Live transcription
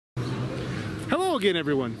Hello again,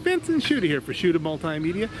 everyone. Vince and Shuta here for Shuta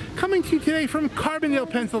Multimedia, coming to you today from Carbondale,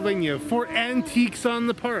 Pennsylvania for Antiques on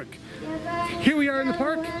the Park. Here we are in the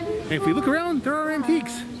park, and if we look around, there are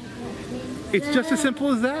antiques. It's just as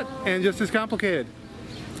simple as that, and just as complicated.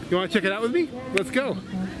 You want to check it out with me? Let's go.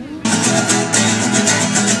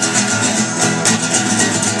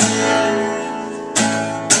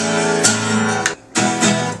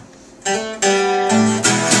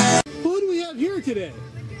 Who do we have here today?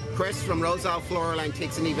 Chris from Ros-Al Floral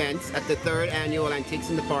Antiques and Events at the 3rd Annual Antiques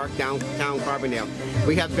in the Park, downtown Carbondale.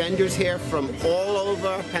 We have vendors here from all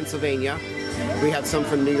over Pennsylvania. We have some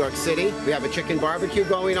from New York City. We have a chicken barbecue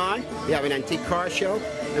going on. We have an antique car show.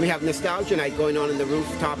 And we have Nostalgia Night going on in the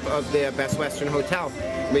rooftop of the Best Western Hotel.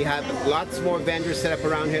 We have lots more vendors set up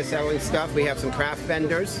around here selling stuff. We have some craft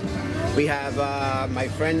vendors. We have my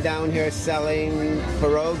friend down here selling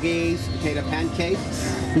pierogies, potato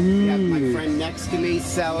pancakes. We have my friend next to me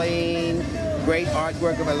selling great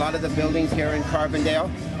artwork of a lot of the buildings here in Carbondale.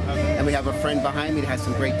 And we have a friend behind me that has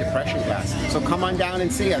some great depression glass. So come on down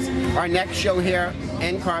and see us. Our next show here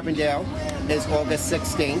in Carbondale is August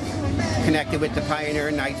 16th, connected with the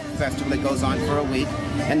Pioneer Night Festival that goes on for a week.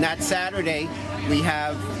 And that Saturday, we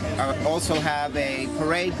also have a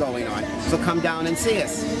parade going on. So come down and see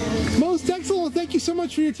us. Most excellent. Thank you so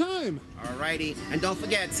much for your time. Alrighty. And don't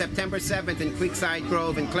forget, September 7th in Creekside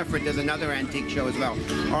Grove in Clifford, there's another antique show as well.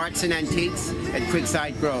 Arts and Antiques at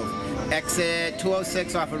Creekside Grove. Exit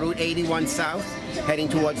 206 off of Route 81 South, heading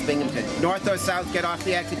towards Binghamton. North or south, get off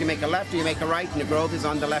the exit, you make a left or you make a right, and the Grove is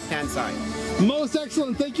on the left-hand side. Most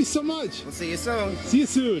excellent. Thank you so much. We'll see you soon. See you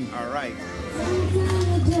soon. All right.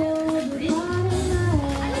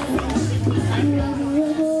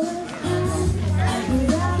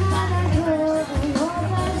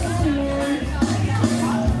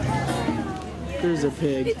 There's a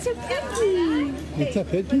pig. It's a piggy. It's a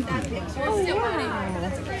piggy? Oh, wow.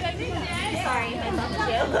 That's a great idea. Sorry, I love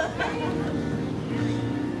you.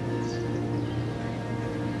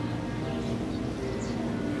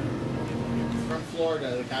 From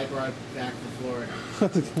Florida. The guy brought it back from Florida. Oh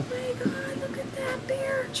my God, look at that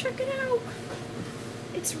bear. Check it out.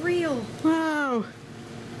 It's real. Wow.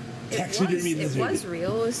 It was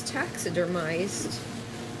real. It was taxidermized.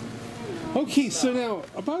 Okay, so now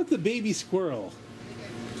about the baby squirrel.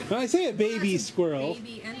 When I say a baby squirrel,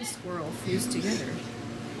 Baby and squirrel fused together.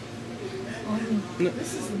 Oh,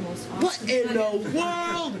 this is the most awesome. What in the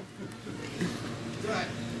world?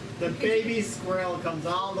 The baby squirrel comes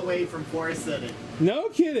all the way from Forest City. no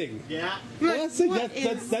kidding. Yeah. Well,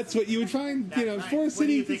 that's what you would find, you know, Right. Forest What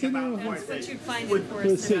do City. you think about Forest That's what City? you'd find in Would-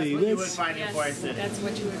 Forest City. City. What you would That's- find in Forest City. That's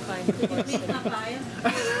what you would find in Forest City.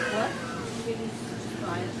 What?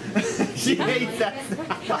 She hates that.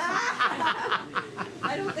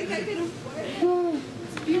 I don't think I can afford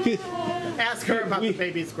it. Ask her about the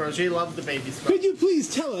baby squirrel. She loves the baby squirrel. Could you please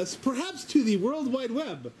tell us, perhaps to the World Wide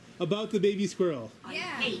Web, about the baby squirrel? Yeah.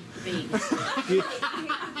 Hate babies. Baby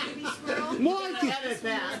squirrel. Well, I can, Edit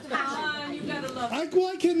that. Come on, you gotta love it.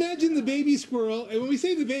 I can imagine the baby squirrel, and when we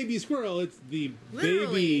say the baby squirrel, it's the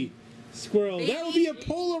baby squirrel. That would be a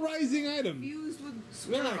polarizing item. Fused with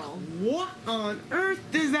We're like, squirrel. what on earth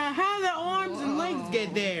does that? How the arms and legs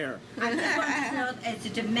get there? It's a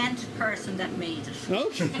demented person that made it.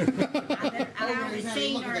 Okay. And I've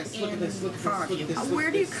seen her in Farview.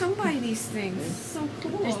 Where do you come by these things? It's so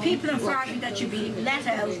cool. There's people in Farview that should be let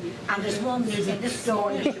out, and there's one that's in this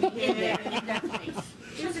store that should be in there in their place.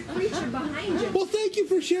 There's a creature behind you. Well, thank you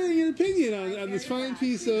for sharing your opinion on this fine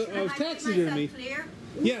piece of Have I made taxidermy. myself clear?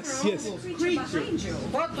 Yes, yes. Creature behind you.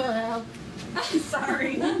 What the hell? I'm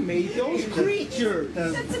sorry. Who made those creatures?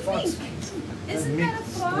 That's a mink. Isn't that a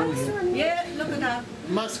fox or a mink? Yeah, look at that.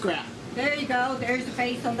 Muskrat. There you go. There's the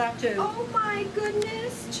face on that too. Oh my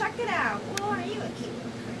goodness. Check it out. Oh, are you a cute?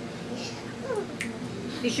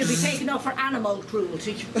 He should be taken off for animal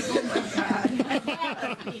cruelty. Oh my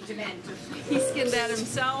God. He's demented. He skinned that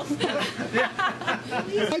himself.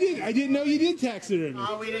 I didn't know you did taxidermy.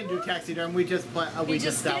 Oh, we didn't do taxidermy. We just we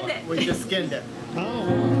just sell skinned it. it. We just skinned it.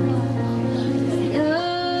 Oh.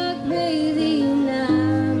 Crazy now,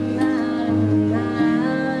 I'm out of my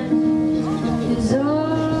mind. 'Cause all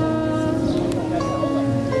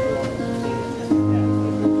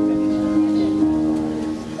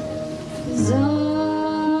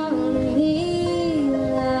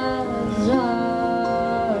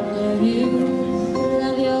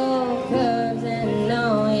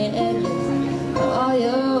all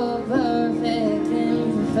your perfect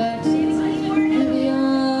imperfections,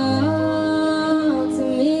 beyond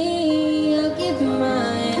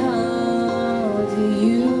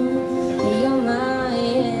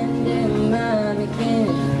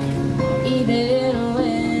even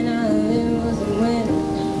when I lose and win.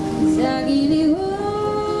 'Cause I give you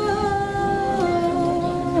all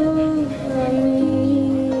of me,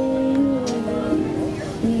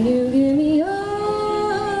 and you give me all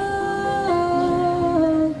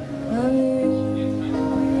of you.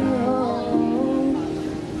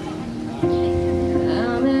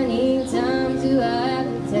 How many times do I have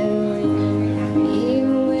to tell you?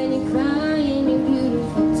 Even when you're crying, you're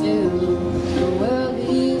beautiful too. The world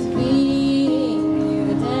is beating you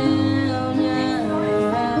down and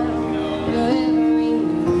around. You're every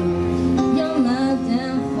move. You're my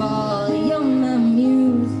downfall. You're my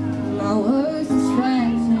muse. My worst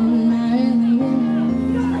distraction. My every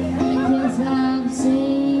move. I can't stop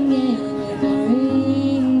singing with the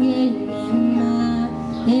ringing in my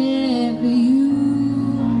head for you.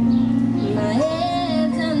 My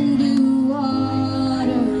head's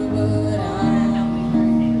underwater, but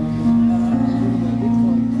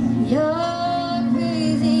you're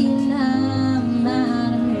crazy and I'm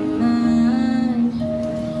out of my mind.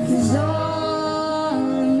 'Cause all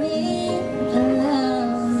of me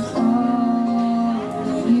loves all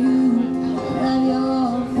of you. Love your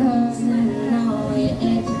person, all your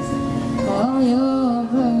edges, all your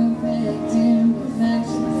perfect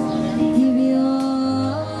imperfections. Give you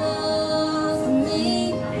all to me,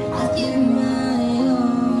 I give my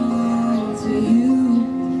all to you.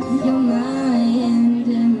 You're my end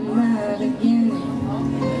and my beginning,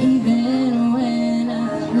 even when I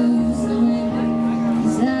lose and win.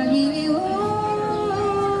 'Cause I give you all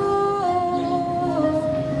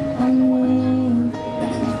of me,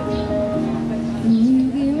 and you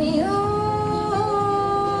give me all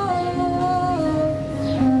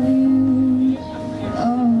of you.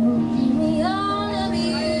 Oh, give me all of you.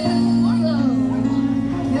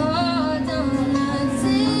 Your donuts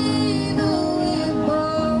evil with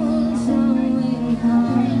bones showing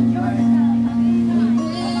heart.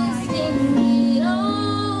 Wasting it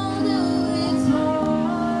all, though it's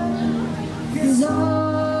hard. 'Cause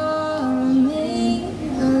all of me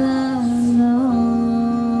loves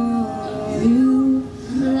all of you.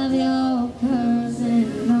 Love your curves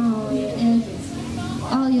and all your edges,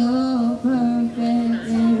 all your perfect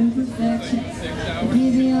imperfections.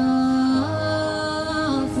 Give you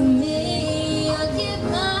all to me, I give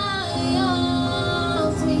my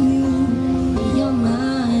all to you. You're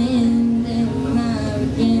my end and my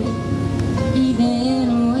beginning, even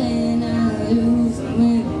when I lose and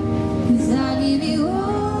win. 'Cause I give you all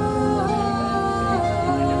of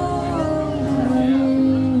me,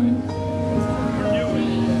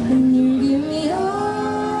 and you give me all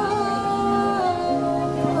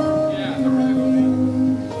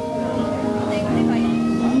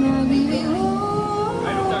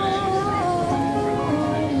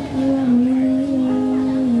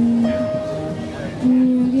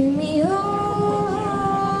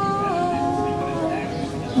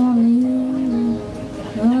of you.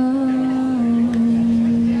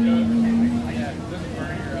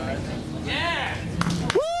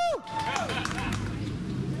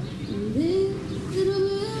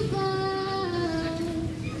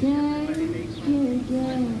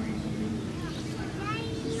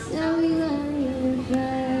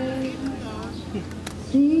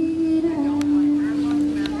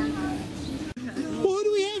 Well, who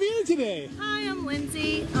do we have here today? Hi, I'm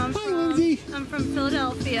Lindsay. Hi, Lindsay. I'm from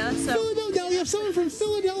Philadelphia. So Philadelphia. We have someone from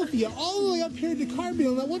Philadelphia all the way up here to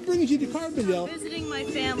Carbondale. Now, what brings you to Carbondale? visiting my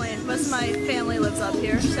family. Most of my family lives up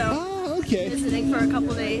here, so Ah, okay. visiting for a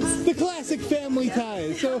couple days. The classic family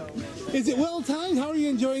ties. So, is it well timed? How are you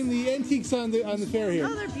enjoying the antiques on the fair here?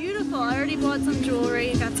 Oh, they're beautiful. I already bought some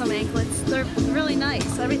jewelry, got some anklets. They're really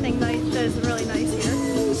nice. Everything nice is really nice here.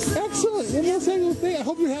 Excellent. Well, that's a good thing. I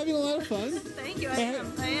hope you're having a lot of fun. Thank you. I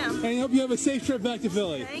am. And I hope you have a safe trip back to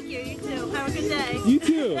Philly. Thank you. You too. Have a good day. You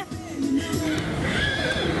too.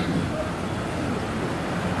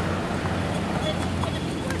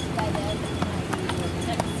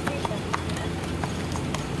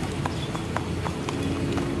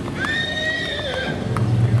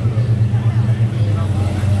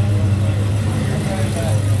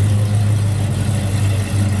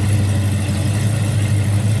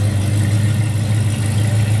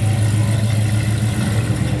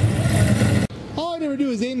 All I never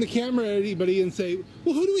do is aim the camera at anybody and say,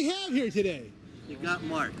 well, who do we have here today? You got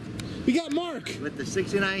Mark We got Mark. with the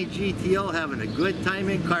 69 GTO having a good time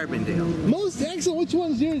in Carbondale. Most excellent. Which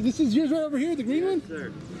one's yours? This is yours right over here, the green one?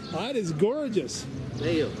 Sir, That is gorgeous.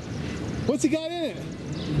 there you What's it got in it?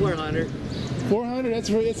 400. 400. That's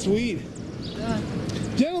sweet.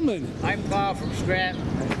 Gentlemen. I'm Carl from Scranton,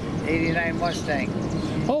 89 Mustang.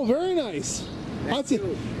 Oh, very nice. That's it.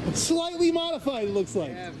 Slightly modified, it looks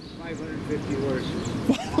like. Yeah, 550 horses.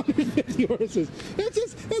 550 horses.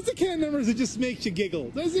 That's the kind of numbers that just makes you giggle,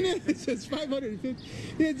 doesn't it? It says 550.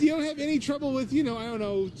 You don't have any trouble with, you know, I don't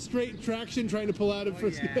know, straight traction trying to pull out of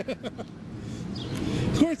first. Yeah.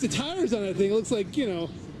 Of course, the tires on that thing, it looks like, you know,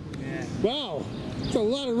 Yeah. wow. It's a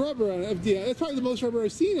lot of rubber on it. Yeah, that's probably the most rubber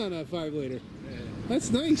I've seen on a 5-liter.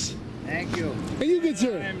 That's nice. Thank you. And you, good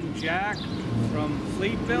sir? I'm Jack from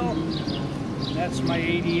Fleetville. That's my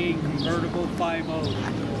 88 convertible 5.0.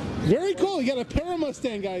 Very cool. You got a pair of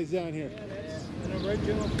Mustang guys down here. Yeah, that's an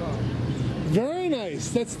original car. Very nice.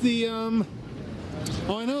 That's the, oh,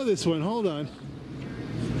 I know this one. Hold on.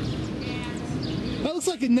 That looks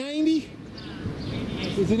like a 90.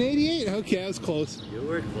 It's an 88? Okay, I was close. You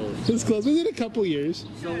were close. It was close. Within a couple years.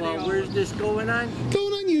 So where's this going on?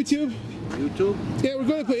 Going on YouTube. YouTube? Yeah, we're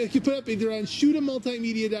going to put up either on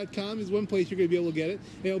ShutaMultimedia.com is one place you're going to be able to get it.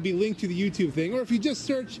 And it'll be linked to the YouTube thing. Or if you just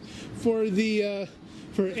search for the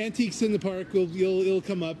for Antiques in the Park, it'll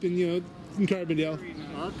come up in, you know, in Carbondale.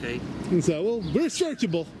 Okay. And so, well, we're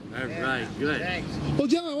searchable. All right, good. Thanks. Well,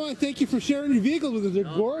 gentlemen, I want to thank you for sharing your vehicles with us. They're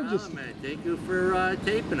gorgeous. Problem, man. Thank you for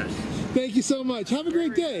taping us. Thank you so much. Have a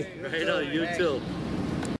great day. Right on, you too.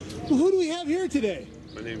 Well, who do we have here today?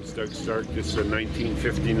 My name is Doug Stark. This is a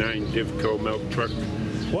 1959 Divco milk truck.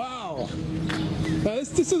 Wow.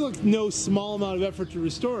 This is like no small amount of effort to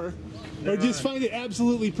restore. Or just find it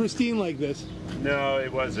absolutely pristine like this. No,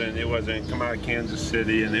 it wasn't. It wasn't. Come out of Kansas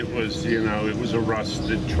City, and it was, you know, it was a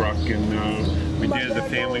rusted truck, and we did the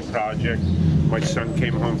family project. My son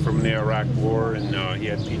came home from the Iraq War, and he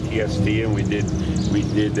had PTSD, and we did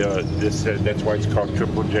this. That's why it's called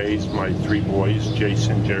Triple J's. My 3 boys,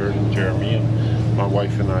 Jason, Jared, and Jeremy, and my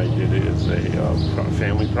wife and I did it as a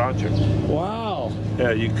family project. Wow.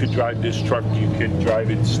 Yeah, you could drive this truck. You could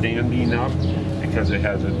drive it standing up because it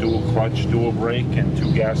has a dual clutch, dual brake, and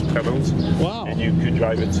 2 gas pedals. Wow. And you could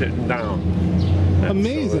drive it sitting down. And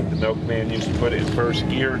amazing. So the milkman used to put it in first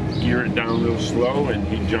gear, gear it down real slow, and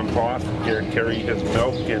he'd jump off, carry his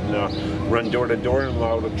milk, and run door to door and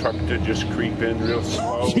allow the truck to just creep in real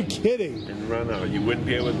slow. You're kidding. And run out. You wouldn't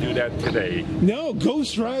be able to do that today. No,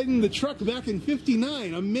 ghost riding the truck back in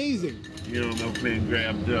 '59. Amazing. You know, milkman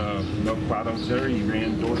grabbed milk bottles there, he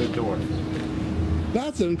ran door to door.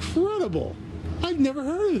 That's incredible. I've never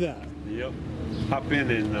heard of that. Yep. Hop in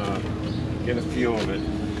and get a feel of it.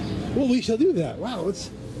 Well, we shall do that. Wow, it's...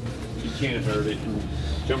 You can't hurt it.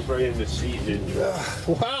 Jump right in the seat and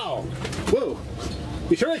wow. Whoa.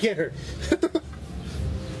 You sure I can't hurt?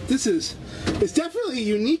 It's definitely a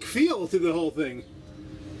unique feel to the whole thing.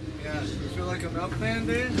 Yeah, you feel like a milkman,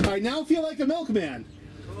 dude? I now feel like a milkman.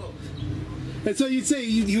 Cool. And so you'd say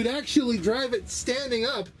you'd actually drive it standing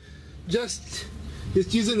up, just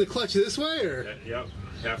using the clutch this way, or? Yep.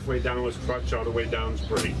 Halfway down was clutch, all the way down is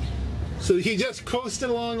brake. So he just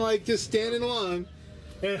coasted along, like just standing along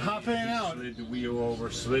and hopping out. Slid the wheel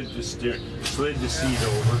over, slid the seat over, the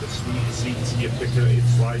seat, see it pick it, it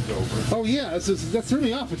slides over. Oh yeah, that threw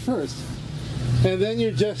me off at first. And then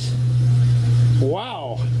you're just,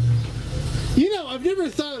 wow. You know, I've never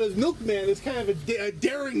thought of milkman as kind of a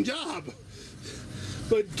daring job.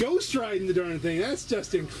 But ghost riding the darn thing, that's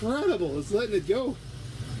just incredible. It's letting it go.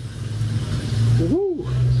 Woo.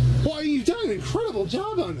 Well, you've done an incredible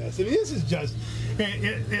job on this. I mean, this is just,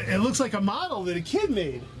 it looks like a model that a kid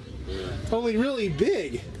made. Only really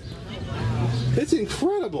big. It's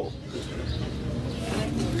incredible.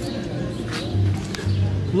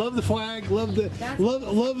 Love the flag, love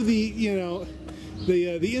the, you know,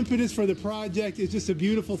 the impetus for the project. Is just a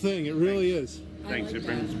beautiful thing. It really is. Thanks. It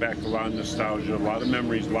brings back a lot of nostalgia, a lot of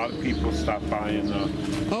memories. A lot of people stop by, and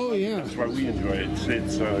oh yeah, that's why we enjoy it.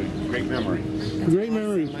 It's a great memory. Great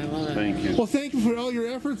memory. Thank you. Well, thank you for all your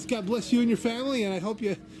efforts. God bless you and your family, and I hope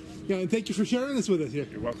you know, and thank you for sharing this with us here.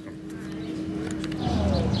 You're welcome.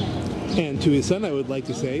 And to his son, I would like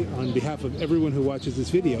to say, on behalf of everyone who watches this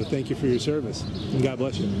video, thank you for your service, and God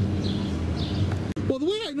bless you. Well, the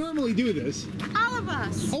way I normally do this, All of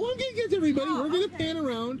us. oh, I'm going to get to everybody. We're going to pan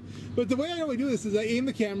around. But the way I normally do this is I aim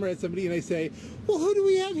the camera at somebody and I say, well, who do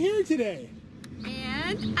we have here today?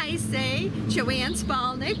 And I say Joanne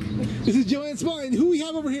Spalnick. This is Joanne Spalnick. And who we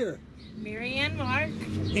have over here? Marianne Mark.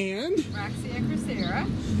 And? Roxia Crisera.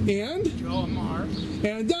 And? Joel Mark.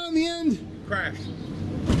 And down the end? Crash.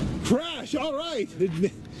 Crash. All right.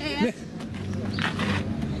 And?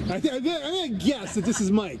 I'm going to guess that this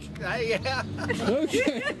is Mike. Yeah.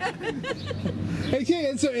 Okay. Okay,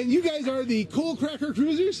 and you guys are the Coal Cracker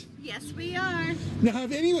Cruisers? Yes, we are. Now,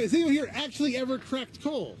 has anyone here actually ever cracked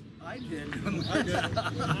coal? I did.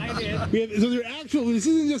 I did. We have, so they're actual. This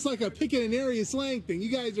isn't just like a picking an area slang thing. You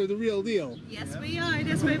guys are the real deal. Yes, we are.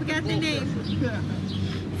 That's why we got the name.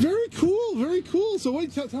 Very cool. Very cool. So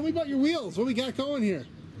what? Tell me about your wheels. What we got going here?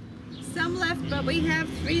 Some left, but we have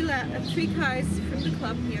three cars from the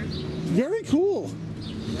club here. Very cool.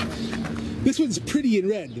 This one's pretty in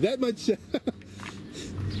red. That much.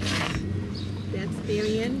 That's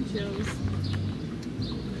Barry and Joe's.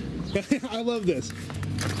 I love this.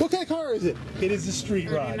 What kind of car is it? It is a street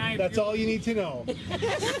rod. That's all you need to know.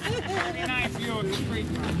 39 Buick street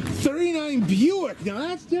rod. 39 Buick. Now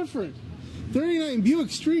that's different. 39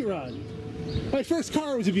 Buick street rod. My first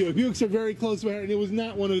car was a Buick. Buicks are very close to my heart, and it was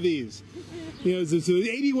not one of these. You know, it was an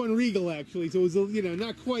 81 Regal actually, so it was, you know,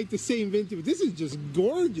 not quite the same vintage, but this is just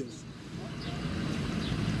gorgeous.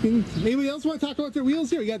 Anybody else want to talk about their wheels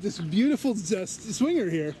here? We got this beautiful swinger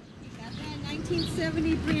here. Got that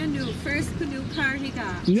 1970 brand new, first new car he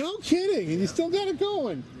got. No kidding, and you still got it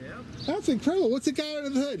going. Yep. That's incredible. What's it got under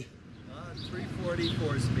the hood? 340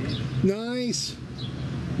 4-speed. Nice.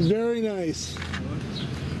 Very nice.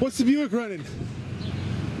 What's the Buick running?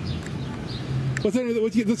 What's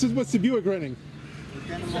the Buick running?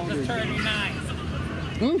 This is a 39.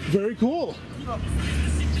 Oh, very cool.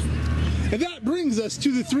 And that brings us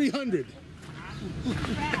to the 300.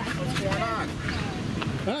 What's going on?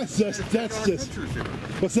 That's just.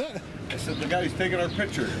 What's that? I said the guy's taking our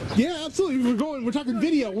picture. Yeah, absolutely. We're talking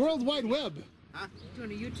video, World Wide Web. Huh?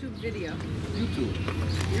 Doing a YouTube video. YouTube.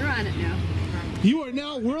 You're on it now. You are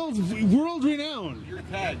now world renowned. You're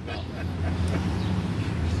tagged now.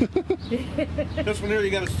 This one here, you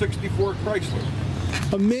got a 64 Chrysler.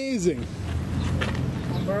 Amazing.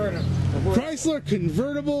 Convertible. Chrysler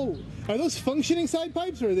convertible. Are those functioning side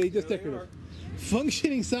pipes or are they just decorative?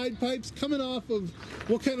 Functioning side pipes coming off of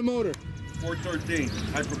what kind of motor? 413,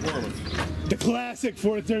 high performance. The classic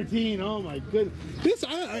 413. Oh my goodness. This,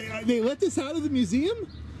 they let this out of the museum?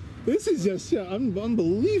 This is just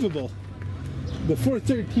unbelievable. The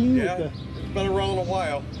 413. Yeah, it's been around a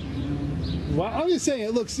while. Well, I'm just saying,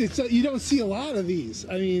 it looks. You don't see a lot of these.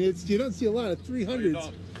 I mean, you don't see a lot of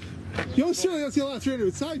 300s. You certainly don't see a lot of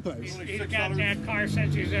 300 side pipes. He's got that car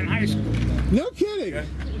since he was in high school. No kidding. Yeah.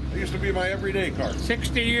 It used to be my everyday car.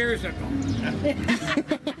 60 years ago.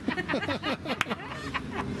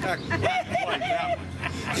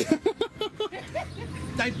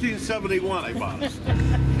 1971, I bought it.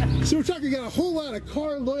 So we're talking about a whole lot of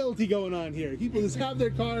car loyalty going on here. People just have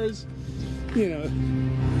their cars, you know.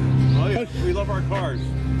 Oh yeah, we love our cars.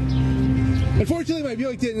 Unfortunately, my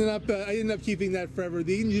Buick didn't end up. I ended up keeping that forever.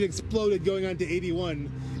 The engine exploded going on to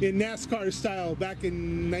 81 in NASCAR style back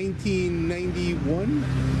in 1991.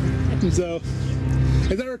 So,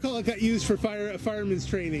 as I recall, it got used for fireman's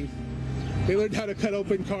training. They learned how to cut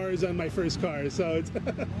open cars on my first car. So it's. Oh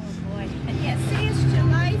boy! And yes, see, it's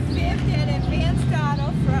July 5th at Advanced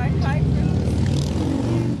Auto for our pipe room.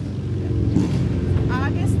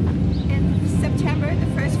 August and September, the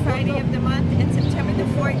first Friday of the month, and September the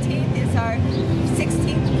 14th is our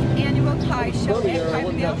 16th annual car show at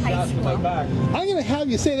Carbondale High School. I'm going to have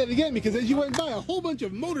you say that again because as you went by, a whole bunch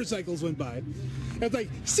of motorcycles went by. And it's like,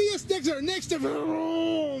 see us next to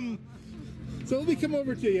Rome. So let me come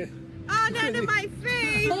over to you. Oh, not in my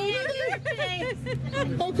face!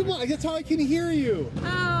 Oh, come on, that's how I can hear you.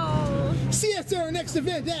 Oh. See us at our next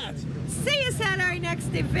event at. See us at our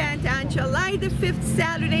next event on July the 5th,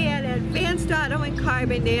 Saturday at Advanced Auto in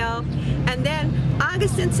Carbondale. And then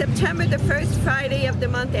August and September, the first Friday of the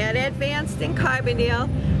month at Advanced in Carbondale.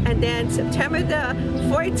 And then September the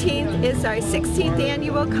 14th is our 16th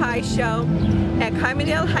annual car show at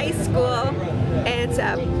Carbondale High School. And it's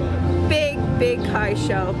a big car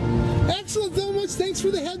show. Excellent, so much. Thanks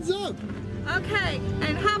for the heads up. Okay,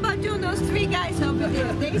 and how about doing those three guys over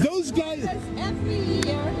there? Those guys every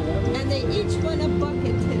year, and they each won a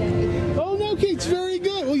bucket today. Oh no, okay, it's very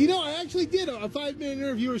good. Well, you know, I actually did a 5-minute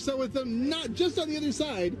interview or so with them, not just on the other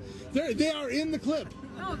side. They are in the clip.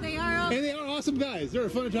 Oh, they are. And they are awesome guys. They're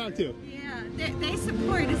fun to talk to. Yeah, they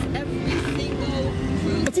support us every single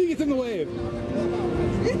cruise. Let's see you get them to wave.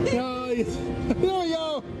 There we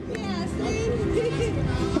go. Yeah, see?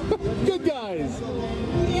 Good guys.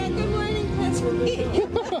 Yeah, good morning, Pennsylvania.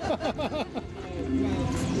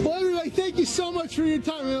 Well, everybody, thank you so much for your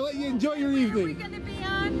time. I'm going to let you enjoy your evening. We're going to be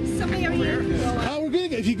on somebody over here. We're going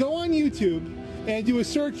to, if you go on YouTube and do a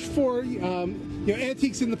search for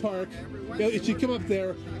Antiques in the Park, it should come up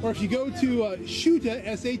there. Or if you go to Shuta,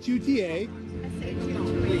 S-H-U-T-A,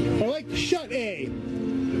 or like Shut A,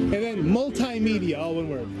 and then Multimedia, all one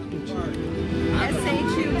word.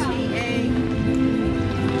 S-H-U-T-A.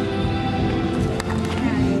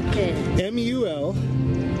 M-U-L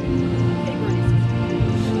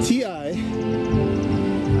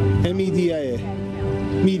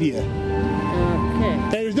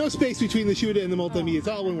between the Shuta and the multimedia. It's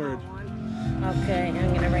all one word. Okay,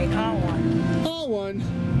 I'm gonna write all one. All one.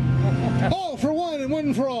 All for one and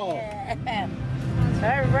one for all.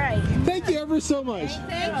 All right. Thank you ever so much.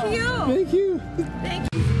 Thank you. Thank you.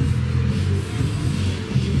 Thank you.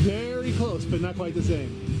 Very close, but not quite the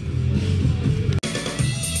same.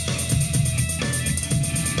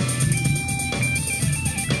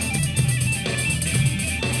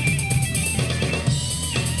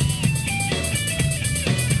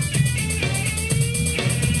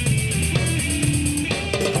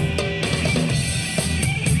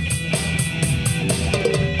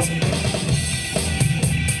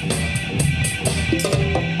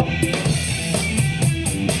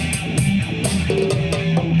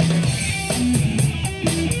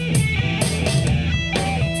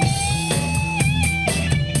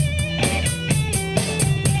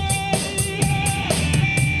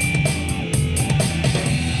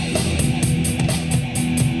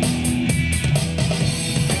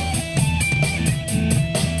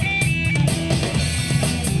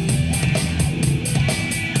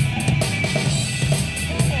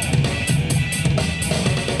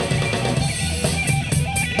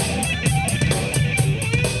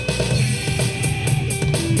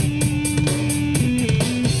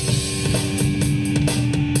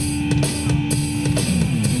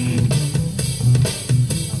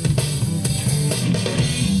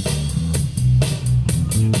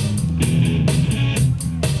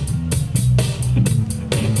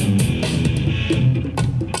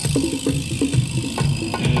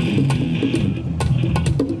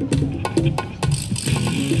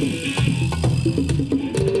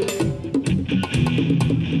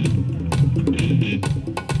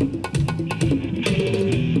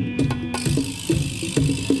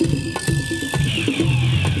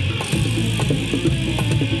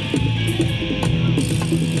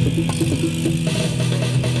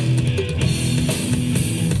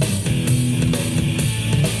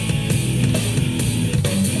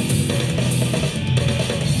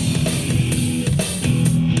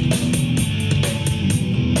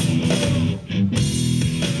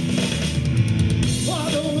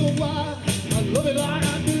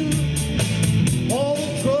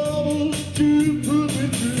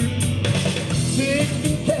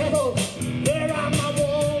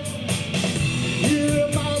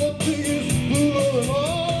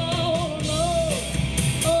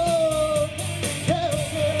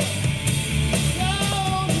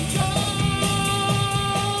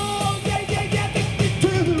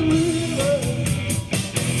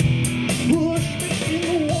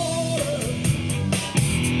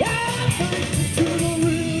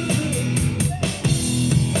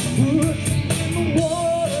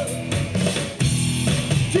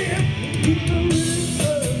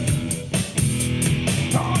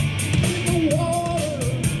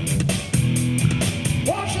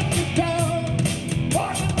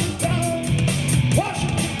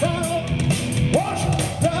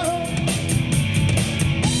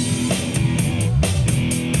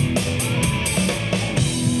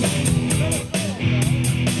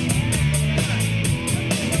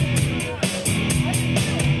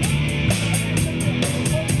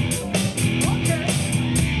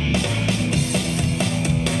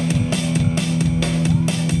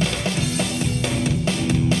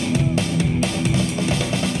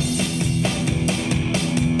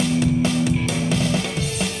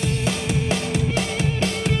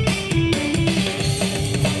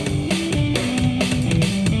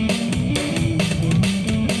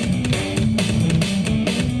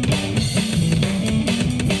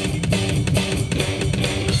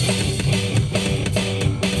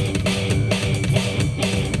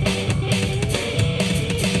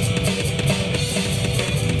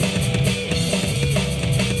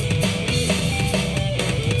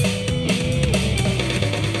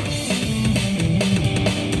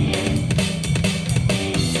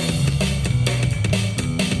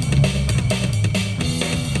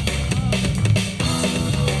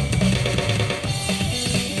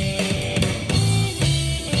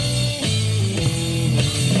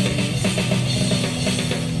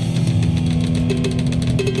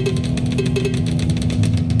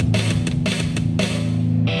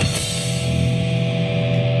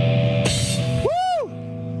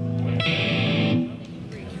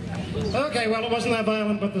 Well, it wasn't that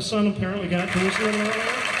violent, but the sun apparently got to us a little earlier.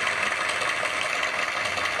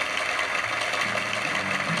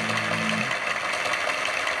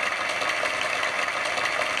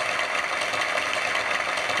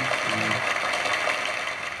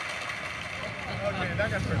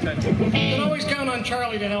 You can always count on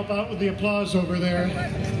Charlie to help out with the applause over there.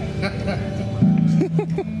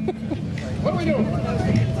 What are we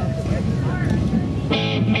doing?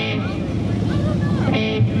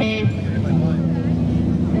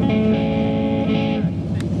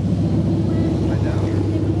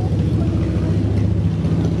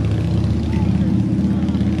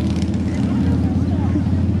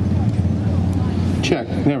 Check.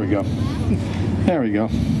 There we go. There we go.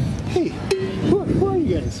 Hey, who are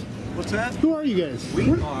you guys? What's that? Who are you guys?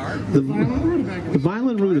 We are the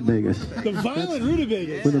Violent Rudabagas. The Violent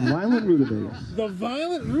Rudabagas. We're the Violent Rudabagas. The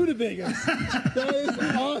Violent Rudabagas. That is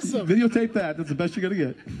awesome. Videotape that. That's the best you're gonna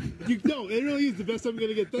get. No, it really is the best I'm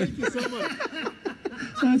gonna get. Thank you so much.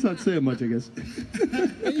 That's not saying much, I guess.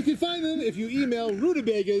 And you can find them if you email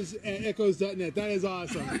rutabagas@echoes.net. That is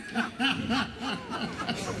awesome.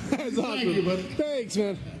 That is awesome. Thank you, buddy. Thanks,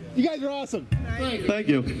 man. You guys are awesome. Thank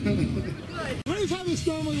you. Here's how this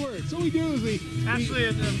normally works. What we do is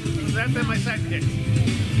Actually, that's been my sidekick.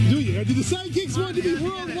 Do you? Do the sidekicks want to be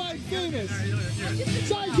worldwide famous?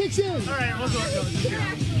 Sidekicks in. All right, we'll go.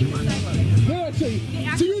 No, actually,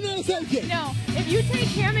 so you're not a sidekick. No, if you take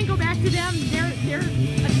him and go back to them, they're a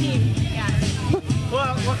team. Yeah.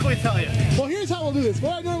 Well, what can we tell you? Well, here's how we'll do this.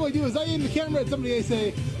 What I normally do is I aim the camera at somebody and I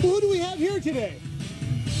say, well, who do we have here today?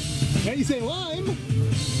 And you say, well, I'm.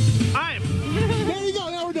 There you go.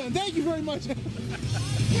 Now we're done. Thank you very much.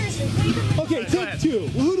 Okay, take two.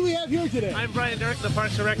 Well, who do we have here today? I'm Brian Durkin, the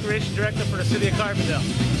Parks and Recreation Director for the City of Carbondale.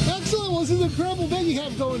 Excellent. Well, this is an incredible event you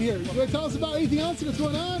have going here. You want to tell us about anything else that's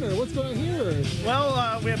going on, or what's going on here? Or?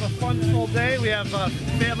 Well, we have a fun full day. We have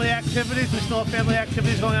family activities. We still have family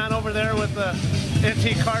activities going on over there with the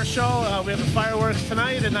antique car show. We have the fireworks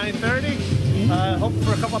tonight at 9:30. Hope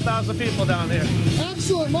for a couple thousand people down here.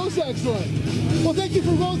 Excellent. Most excellent. Well, thank you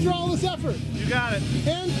for going through all this effort. You got it.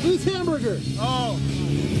 And this hamburger. Oh,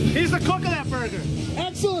 he's the cook of that burger.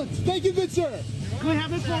 Excellent. Thank you, good sir. Can we have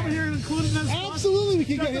this over here included in this? Absolutely, we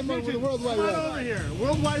can get him over the World Wide Web. Over here,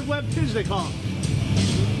 World Wide Web Tuesday call.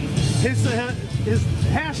 His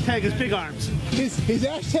hashtag is big arms. His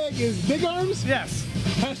hashtag is big arms. Yes.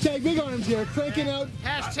 Hashtag big arms here, cranking out.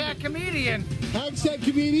 Hashtag comedian. Hashtag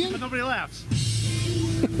comedian. But nobody laughs.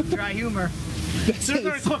 Dry humor. They're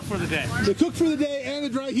going to cook for the day. The cook for the day and the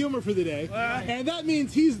dry humor for the day. And that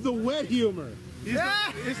means he's the wet humor. He's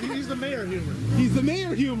the mayor humor. He's the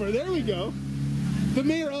mayor humor. There we go. The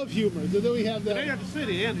mayor of humor. So then we have the mayor of the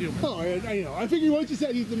city and humor. Oh, I know. I figured once you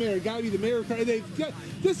said he's the mayor, got to be the mayor of Carbondale.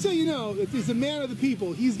 Just so you know, if he's the man of the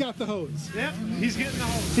people, he's got the hose. Yep, he's getting the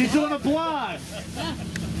hose. He's doing a blog.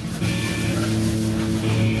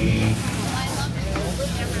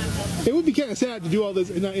 It would be kind of sad to do all this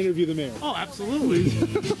and not interview the mayor. Oh, absolutely.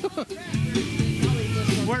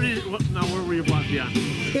 Where will your blog be on?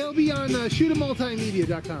 It'll be on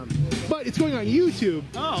ShutaMultimedia.com. But it's going on YouTube.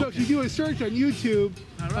 Oh, so if you do a search on YouTube,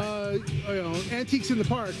 Antiques in the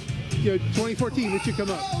Park, 2014, it should come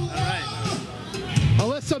up. All right.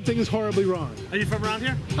 Unless something is horribly wrong. Are you from around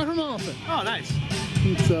here? I'm from Elephant. Oh, nice.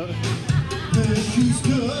 So,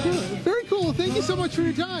 very cool. Thank you so much for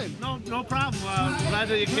your time. No problem. Glad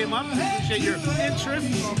that you came up. Appreciate your interest.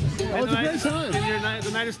 Oh, it's a great time. And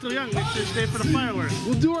the night is still young. Make sure you stay for the fireworks.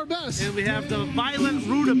 We'll do our best. And we have the Violent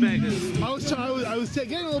Rudabagas. I was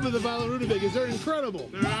getting a little bit of the Violent Rudabagas. They're incredible.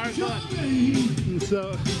 They are good.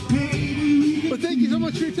 So, but thank you so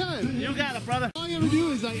much for your time. You got it, brother. All I ever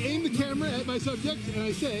do is I aim the camera at my subject and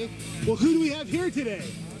I say, well, who do we have here today?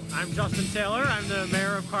 I'm Justin Taylor. I'm the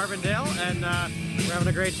mayor of Carbondale, and we're having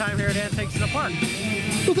a great time here at Antiques in the Park.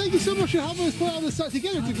 Well, thank you so much for helping us put all this stuff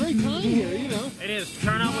together. It's a great time here, It is.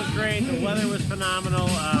 Turnout was great. The weather was phenomenal.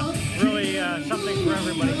 Really something for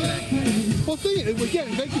everybody today. Well,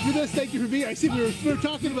 again, thank you for this. Thank you for being here. I see we were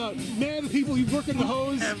talking about, man, the people who work in the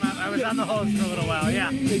hose. I was on the hose for a little while,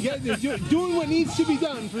 yeah. They're doing what needs to be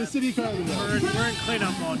done for the city of Carbondale. We're in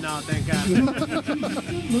cleanup mode now, thank God.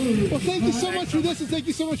 Well, thank you so much for this, and thank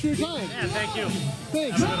you so much for your time. Yeah, thank you.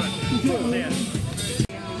 Thanks. You too.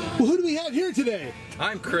 Well, who do we have here today?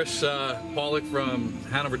 I'm Chris Pollock from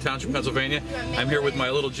Hanover Township, Pennsylvania. I'm here with my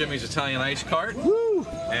little Jimmy's Italian Ice Cart. Woo!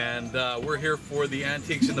 And we're here for the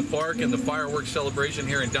Antiques in the Park and the fireworks celebration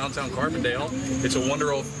here in downtown Carbondale. It's a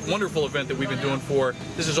wonderful event that we've been doing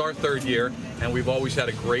this is our third year, and we've always had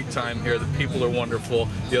a great time here. The people are wonderful,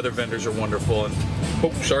 the other vendors are wonderful, and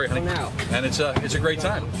oh, sorry, honey. And it's a great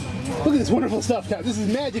time. Look at this wonderful stuff, Kat. This is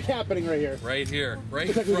magic happening right here. Right here, right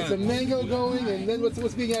in front. It's a mango going, and then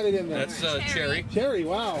what's being added in there? That's cherry. Cherry,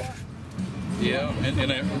 wow. Yeah,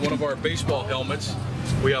 and one of our baseball helmets.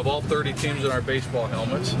 We have all 30 teams in our baseball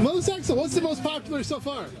helmets. Most excellent. What's the most popular so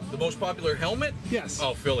far? The most popular helmet? Yes.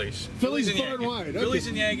 Oh, Phillies. Phillies and far Yankees. and wide. Okay. Phillies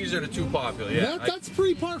and Yankees are the two popular. Yeah. That's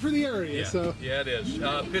pretty par for the area. Yeah, so. Yeah, it is.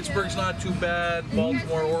 Pittsburgh's not too bad.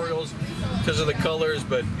 Baltimore Orioles because of the colors,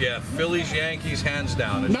 but yeah, Phillies, Yankees, hands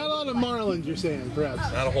down. Not a lot of Marlins, you're saying,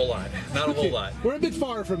 perhaps. Not a whole lot. Not a whole lot. We're a bit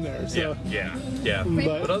far from there. So. Yeah.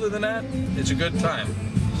 But other than that, it's a good time.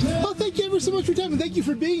 Well, thank you ever so much for your time, and thank you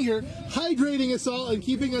for being here, hydrating us all and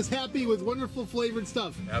keeping us happy with wonderful flavored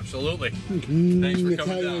stuff. Absolutely. Thanks for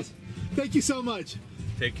coming down. Thank you so much.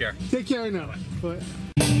 Take care. Take care now.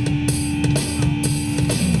 Bye.